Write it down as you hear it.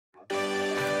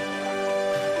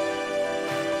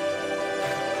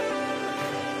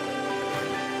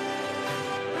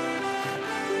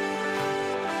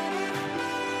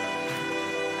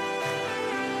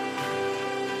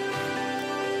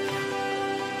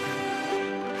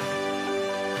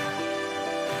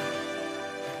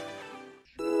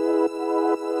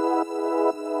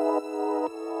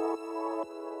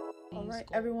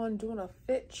Everyone, doing a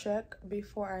fit check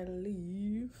before I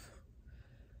leave.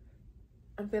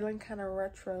 I'm feeling kind of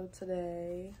retro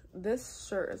today. This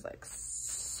shirt is like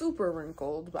super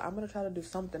wrinkled, but I'm gonna try to do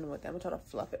something with it. I'm gonna try to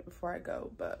fluff it before I go,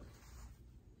 but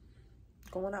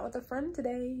going out with a friend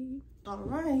today. All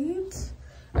right,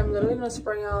 I'm literally gonna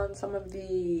spray on some of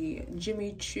the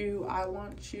Jimmy Choo I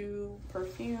Want You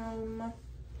perfume.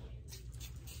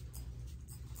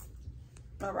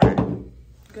 All right,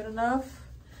 good enough.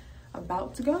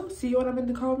 About to go. See you when I'm in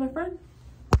the car with my friend.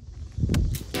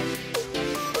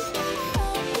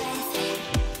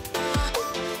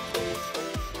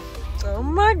 Oh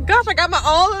my gosh, I got my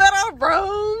own little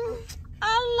room.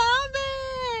 I love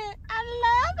it. I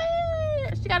love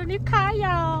it. She got a new car,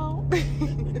 y'all.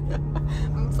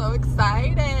 I'm so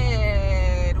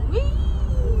excited. Whee!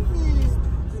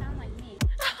 Sound like me.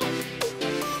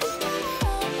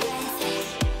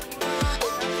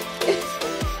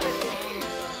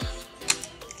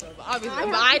 Obviously,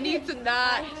 but I need to I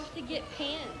not. have to get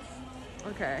pants.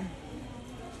 Okay.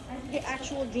 I have to get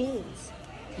actual jeans.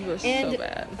 You are And so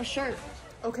bad. a shirt.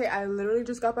 Okay, I literally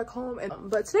just got back home,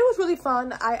 but today was really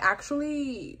fun. I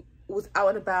actually was out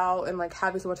and about and like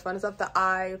having so much fun and stuff that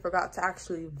I forgot to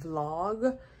actually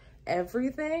vlog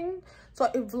everything. So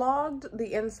I vlogged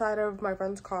the inside of my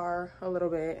friend's car a little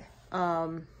bit,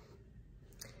 and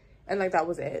like that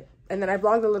was it. And then I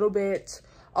vlogged a little bit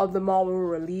of the mall when we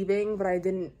were leaving, but I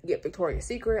didn't get Victoria's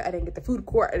Secret. I didn't get the food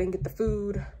court. I didn't get the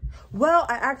food. Well,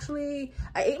 I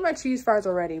ate my cheese fries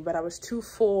already, but I was too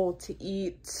full to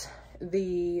eat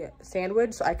the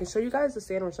sandwich. So I can show you guys the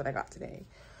sandwich that I got today.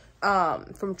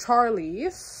 From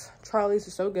Charlie's. Charlie's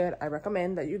is so good. I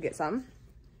recommend that you get some.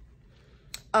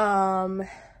 And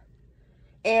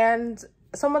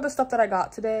some of the stuff that I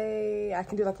got today, I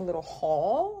can do like a little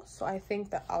haul. So I think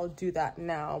that I'll do that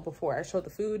now before I show the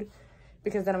food,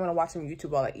 because then I'm gonna watch some YouTube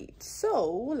while I eat.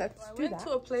 So let's do that. I went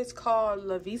to a place called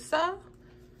Lovisa,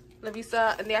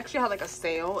 and they actually had like a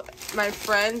sale. My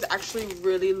friend actually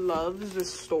really loves the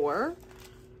store.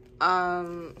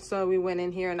 So we went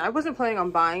in here, and I wasn't planning on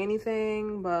buying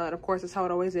anything, but of course it's how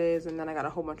it always is. And then I got a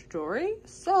whole bunch of jewelry.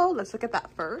 So let's look at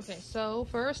that first. Okay, so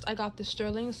first I got the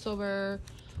sterling silver,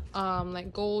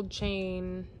 like gold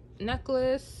chain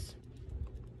necklace.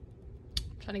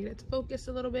 I'm trying to get it to focus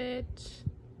a little bit.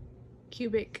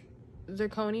 Cubic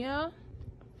zirconia,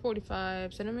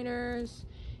 45 centimeters,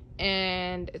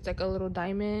 and it's like a little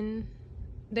diamond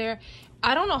there.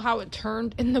 I don't know how it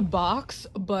turned in the box,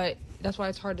 but that's why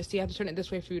it's hard to see. I have to turn it this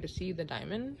way for you to see the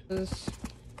diamond.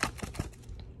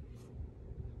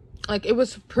 Like, it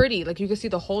was pretty, like you could see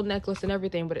the whole necklace and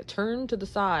everything, but it turned to the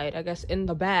side, I guess, in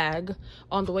the bag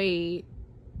on the way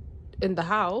in the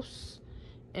house,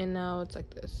 and now it's like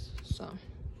this. So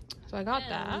I got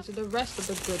that. So the rest of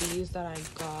the goodies that I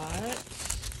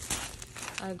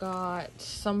got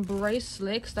some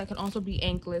bracelets that can also be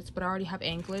anklets, but I already have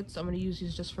anklets, so I'm gonna use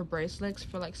these just for bracelets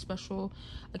for like special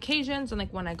occasions and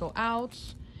like when I go out,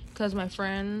 because my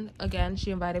friend, again, she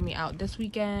invited me out this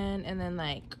weekend, and then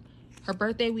like her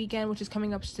birthday weekend, which is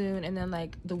coming up soon, and then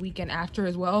like the weekend after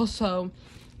as well. So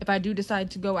if I do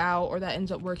decide to go out or that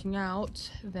ends up working out,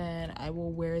 then I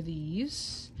will wear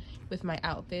these with my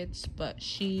outfits. But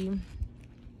she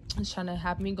is trying to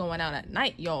have me going out at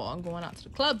night, y'all. I'm going out to the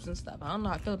clubs and stuff. I don't know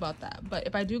how I feel about that, but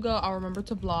if I do go, I'll remember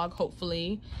to vlog,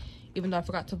 hopefully, even though I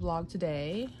forgot to vlog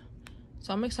today.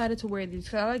 So I'm excited to wear these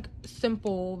because I like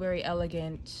simple, very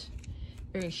elegant,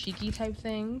 very chic-y type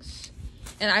things,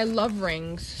 and I love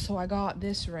rings. So I got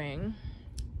this ring.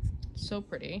 It's so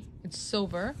pretty. It's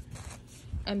silver.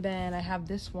 And then I have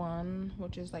this one,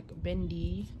 which is like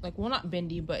bendy, like, well, not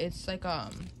bendy, but it's like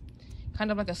kind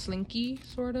of like a slinky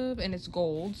sort of, and it's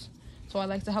gold. So I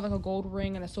like to have like a gold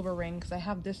ring and a silver ring, because I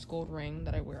have this gold ring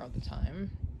that I wear all the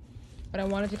time, but I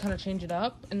wanted to kind of change it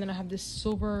up. And then I have this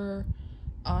silver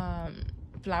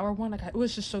flower one. Like, it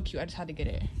was just so cute, I just had to get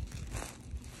it.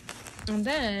 And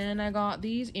then I got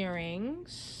these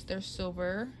earrings. They're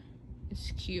silver.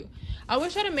 It's cute. I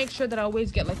wish I had to make sure that I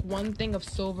always get like one thing of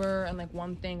silver and like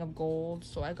one thing of gold.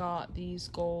 So I got these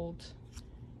gold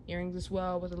earrings as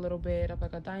well, with a little bit of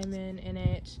like a diamond in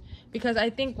it, because I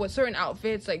think with certain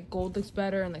outfits, like, gold looks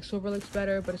better and like silver looks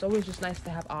better, but it's always just nice to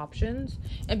have options.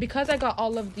 And because I got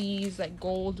all of these like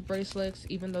gold bracelets,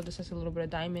 even though this has a little bit of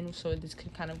diamond, so this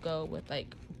could kind of go with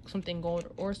like something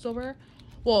gold or silver.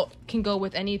 Well, can go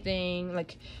with anything.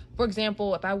 Like, for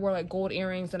example, if I wore like gold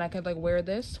earrings, then I could like wear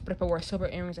this, but if I wear silver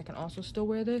earrings, I can also still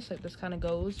wear this. Like, this kind of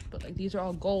goes, but like these are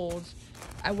all golds.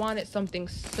 I wanted something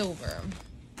silver,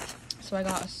 so I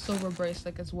got a silver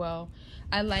bracelet as well.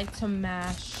 I like to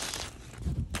mash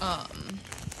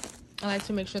I like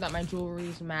to make sure that my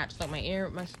jewelries match, like my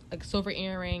like silver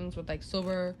earrings with like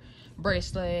silver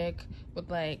bracelet with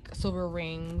like silver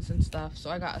rings and stuff. So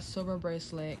I got a silver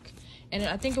bracelet, and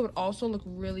I think it would also look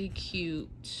really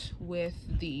cute with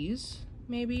these,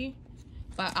 maybe,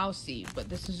 but I'll see. But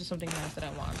this is just something nice that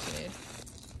I wanted.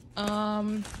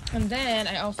 And then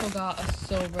I also got a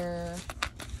silver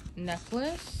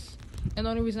necklace, and the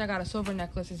only reason I got a silver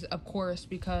necklace is, of course,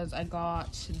 because I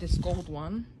got this gold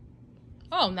one.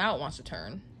 Oh, now it wants to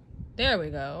turn. There we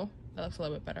go. That looks a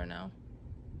little bit better now.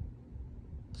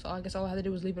 So I guess all I had to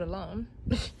do was leave it alone.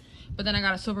 But then I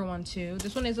got a silver one too.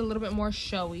 This one is a little bit more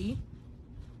showy.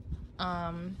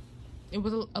 It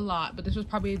was a lot, but this was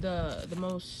probably the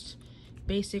most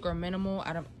basic or minimal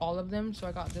out of all of them. So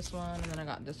I got this one, and then I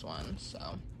got this one.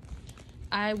 So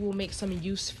I will make some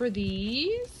use for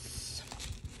these.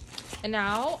 And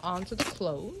now on to the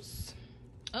clothes.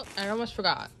 Oh, I almost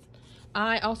forgot.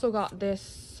 I also got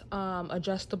this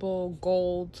adjustable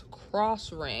gold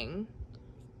cross ring.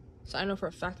 So I know for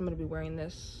a fact I'm going to be wearing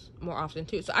this more often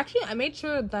too. So actually I made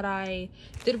sure that I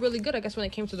did really good, I guess, when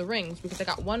it came to the rings, because I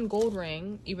got one gold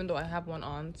ring, even though I have one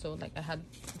on. So like I had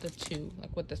the two,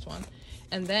 like with this one.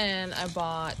 And then I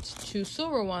bought 2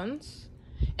 silver ones.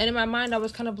 And in my mind I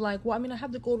was kind of like, well, I mean, I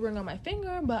have the gold ring on my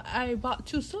finger, but I bought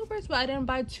 2 silvers, but I didn't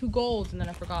buy 2 golds. And then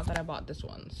I forgot that I bought this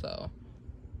one. So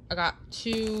I got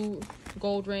 2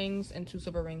 gold rings and 2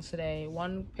 silver rings today.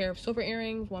 1 pair of silver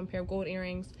earrings, 1 pair of gold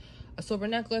earrings, a silver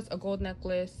necklace, a gold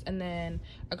necklace, and then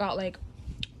I got like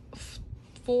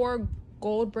 4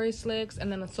 gold bracelets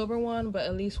and then a silver one, but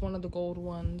at least one of the gold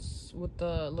ones with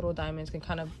the little diamonds can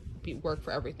kind of work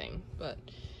for everything. But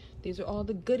these are all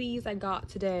the goodies I got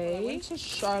today. I went to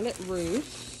Charlotte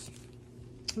Russe.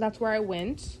 That's where I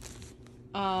went.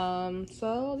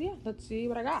 So yeah, let's see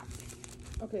what I got.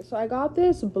 Okay, so I got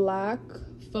this black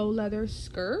faux leather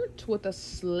skirt with a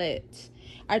slit.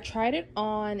 I tried it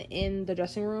on in the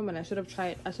dressing room, and I should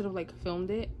have like filmed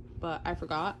it, but I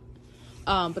forgot.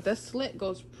 But this slit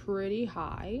goes pretty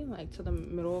high, like to the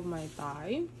middle of my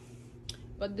thigh.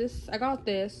 But I got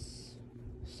this,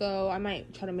 so I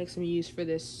might try to make some use for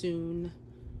this soon.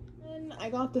 And I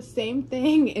got the same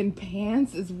thing in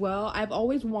pants as well. I've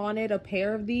always wanted a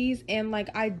pair of these, and like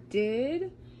I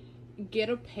did get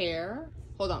a pair.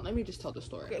 Hold on, let me just tell the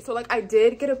story. Okay, so like I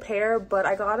did get a pair, but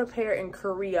I got a pair in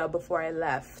Korea before I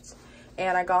left.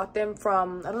 And I got them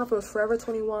from, I don't know if it was Forever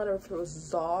 21 or if it was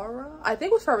Zara. I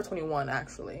think it was Forever 21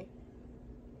 actually.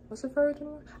 Was it Forever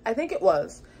 21? I think it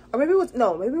was. Or maybe it was,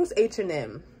 no, maybe it was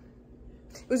H&M.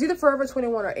 It was either Forever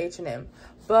 21 or H&M.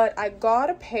 But I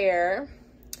got a pair,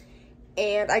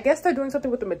 and I guess they're doing something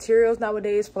with the materials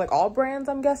nowadays for like all brands,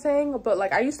 I'm guessing. But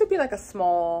like I used to be like a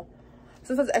small,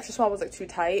 sometimes extra small was like too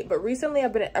tight, but recently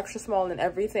I've been an extra small in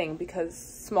everything because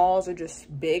smalls are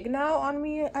just big now on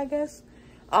me, I guess.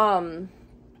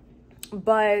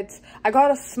 But I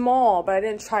got a small, but I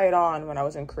didn't try it on when I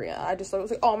was in Korea. I was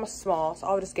like, oh, I'm a small, so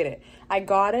I'll just get it. I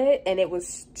got it, and it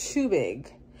was too big.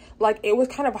 Like, it was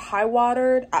kind of high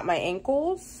watered at my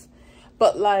ankles,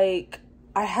 but like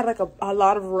I had like a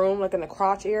lot of room like in the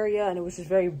crotch area, and it was just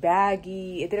very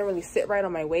baggy. It didn't really sit right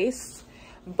on my waist.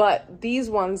 But these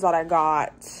ones that I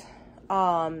got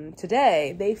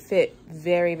today, they fit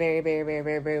very, very, very, very,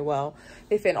 very, very well.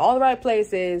 They fit in all the right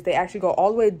places. They actually go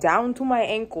all the way down to my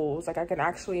ankles. Like I can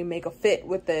actually make a fit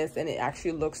with this, and it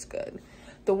actually looks good.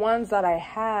 The ones that I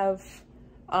have,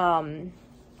 well,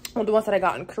 the ones that I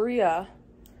got in Korea,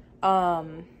 yeah,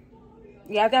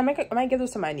 I might give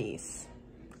those to my niece,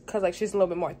 because like she's a little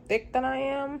bit more thick than I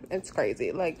am. It's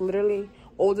crazy. Like literally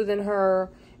older than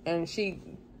her, and she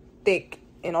thick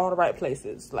in all the right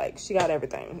places. Like she got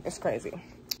everything. It's crazy. All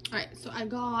right, so I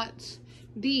got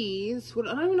these, I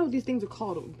don't even know what these things are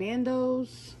called,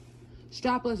 bandos,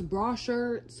 strapless bra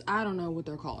shirts. I don't know what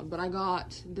they're called, but I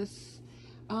got this,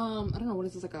 I don't know what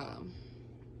is this, like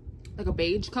a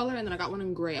beige color, and then I got one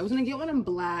in gray. I was gonna get one in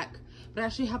black, but I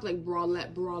actually have like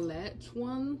bralette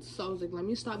ones, so I was like, let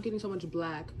me stop getting so much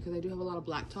black, because I do have a lot of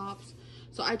black tops.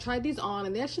 So I tried these on,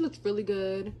 and they actually looked really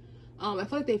good. I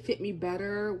feel like they fit me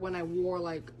better when I wore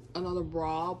like another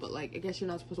bra, but like I guess you're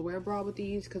not supposed to wear a bra with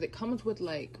these, because it comes with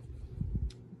like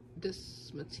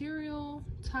this material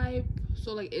type,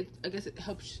 so like I guess it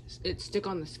helps it stick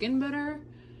on the skin better.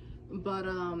 But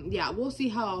yeah, we'll see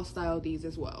how I'll style these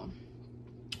as well.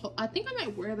 I think I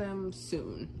might wear them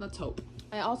soon. Let's hope.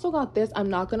 I also got this. I'm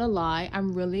not gonna lie,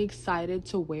 I'm really excited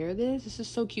to wear this. This is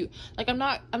so cute. Like I'm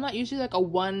not usually like a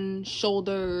one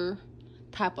shoulder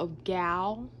type of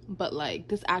gal, but like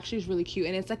this actually is really cute,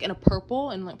 and it's like in a purple,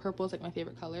 and like purple is like my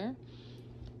favorite color.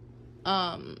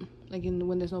 Like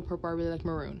when there's no purple, I really like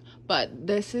maroon. But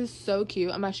this is so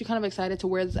cute. I'm actually kind of excited to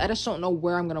wear this. I just don't know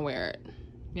where I'm gonna wear it,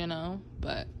 you know,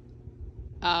 but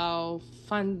I'll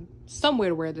find some way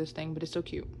to wear this thing. But it's so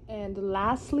cute. And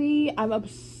lastly, I'm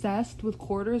obsessed with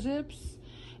quarter zips,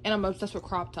 and I'm obsessed with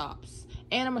crop tops,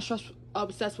 and I'm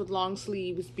obsessed with long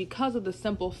sleeves because of the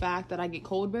simple fact that I get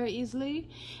cold very easily.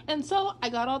 And so I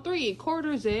got all three: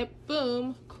 quarter zip,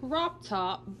 boom; crop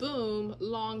top, boom;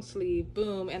 long sleeve,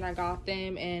 boom. And I got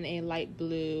them in a light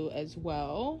blue as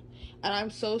well, and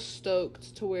I'm so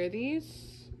stoked to wear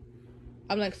these.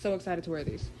 I'm like so excited to wear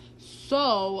these.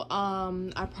 So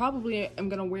I probably am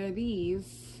gonna wear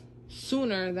these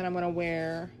sooner than I'm gonna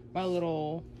wear my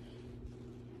little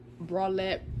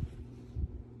bralette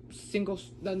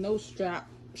the no strap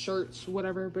shirts,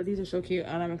 whatever. But these are so cute,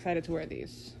 and I'm excited to wear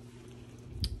these.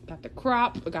 Got the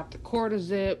crop, I got the quarter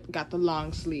zip, got the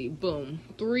long sleeve. Boom.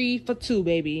 3 for 2,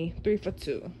 baby. 3 for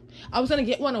 2. I was gonna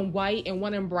get one in white and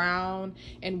one in brown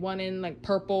and one in like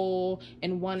purple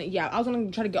and one, yeah, I was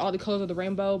gonna try to get all the colors of the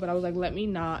rainbow, but I was like, let me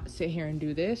not sit here and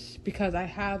do this because I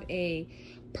have a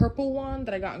purple one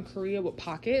that I got in Korea with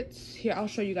pockets. Here, I'll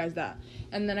show you guys that.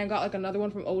 And then I got like another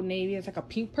one from Old Navy. It's like a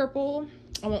pink purple.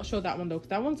 I won't show that one though, because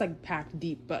that one's like packed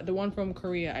deep. But the one from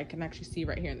Korea, I can actually see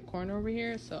right here in the corner over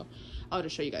here. So I'll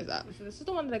just show you guys that. So this is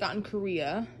the one that I got in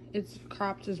Korea. It's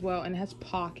cropped as well, and it has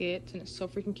pockets, and it's so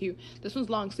freaking cute. This one's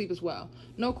long sleeve as well.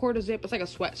 No quarter zip. It's like a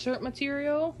sweatshirt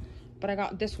material, but I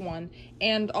got this one.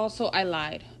 And also, I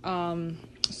lied.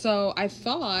 So I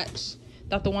thought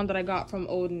that the one that I got from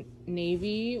Old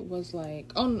Navy was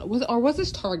like, oh, was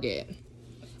this Target?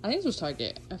 I think this was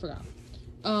Target. I forgot.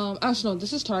 Actually, no,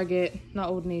 this is Target, not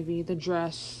Old Navy. The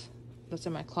dress that's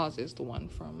in my closet is the one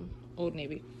from Old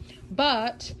Navy.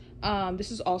 But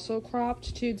this is also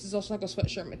cropped too. This is also like a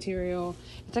sweatshirt material.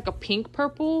 It's like a pink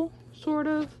purple sort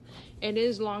of. It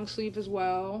is long sleeve as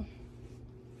well.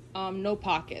 No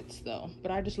pockets though,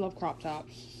 but I just love crop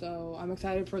tops, so I'm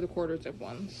excited for the quarter zip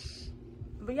ones.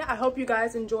 But yeah, I hope you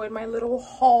guys enjoyed my little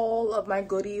haul of my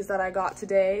goodies that I got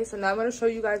today. So now I'm going to show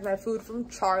you guys my food from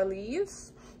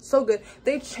Charlie's. So good.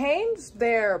 They changed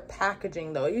their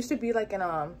packaging though. It used to be like in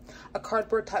a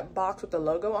cardboard type box with the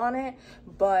logo on it,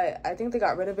 but I think they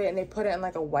got rid of it and they put it in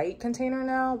like a white container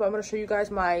now. But I'm going to show you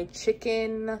guys my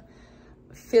chicken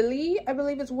Philly, I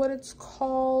believe is what it's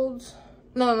called.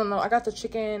 No. I got the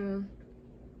chicken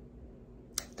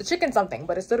something,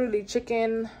 but it's literally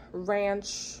chicken,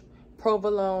 ranch,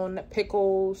 provolone,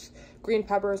 pickles, green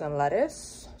peppers, and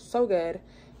lettuce. So good.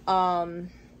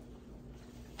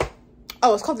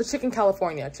 Oh, it's called the Chicken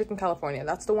California.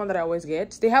 That's the one that I always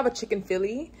get. They have a chicken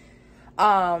Philly,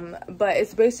 but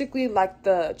it's basically like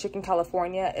the Chicken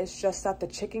California. It's just that the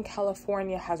Chicken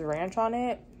California has ranch on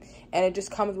it, and it just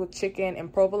comes with chicken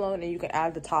and provolone, and you can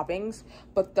add the toppings.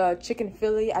 But the chicken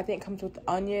Philly, I think, comes with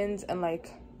onions and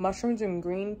like mushrooms and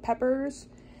green peppers,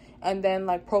 and then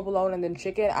like provolone and then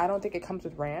chicken. I don't think it comes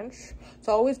with ranch,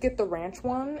 so I always get the ranch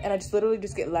one, and I just literally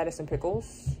just get lettuce and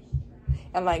pickles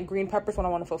and like green peppers when I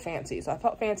want to feel fancy. So I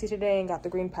felt fancy today and got the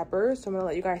green peppers, so I'm gonna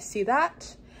let you guys see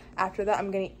that. After that,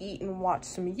 I'm gonna eat and watch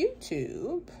some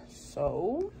YouTube.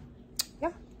 So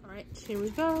yeah, all right, here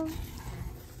we go.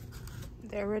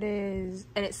 There it is,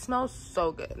 and it smells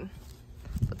so good.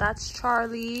 But that's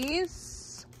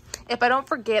Charlie's. If I don't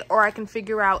forget, or I can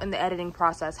figure out in the editing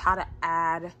process how to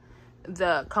add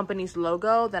the company's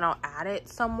logo, then I'll add it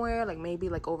somewhere, like maybe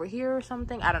like over here or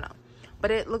something. I don't know,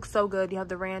 but it looks so good. You have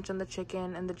the ranch and the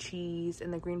chicken and the cheese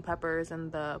and the green peppers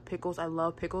and the pickles. I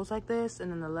love pickles like this, and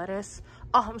then the lettuce.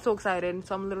 Oh, I'm so excited.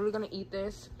 So I'm literally gonna eat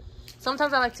this.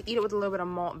 Sometimes I like to eat it with a little bit of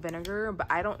malt vinegar, but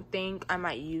I don't think I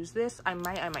might use this. I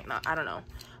might not, I don't know.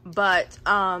 But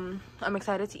I'm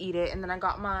excited to eat it. And then I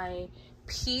got my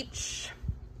peach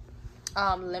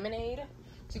lemonade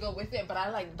to go with it, but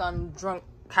I like drunk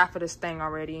half of this thing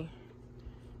already.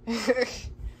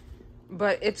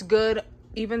 But it's good,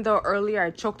 even though earlier I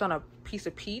choked on a piece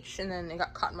of peach and then it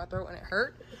got caught in my throat and it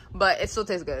hurt, but it still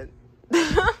tastes good.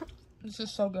 This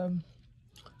is so good.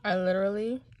 I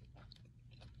literally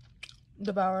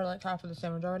devoured like half of the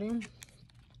sandwich already, and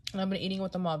I've been eating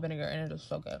with the malt vinegar, and it is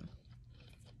so good.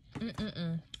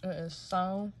 It is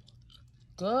so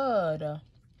good. And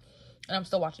I'm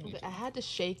still watching YouTube. I had to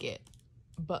shake it,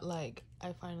 but like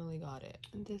I finally got it.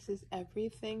 And this is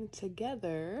everything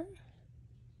together.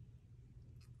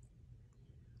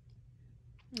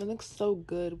 It looks so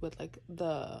good with like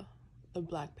the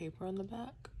black paper on the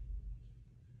back.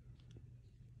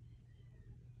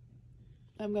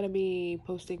 I'm gonna be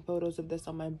posting photos of this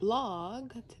on my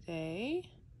blog today,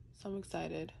 so I'm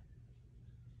excited.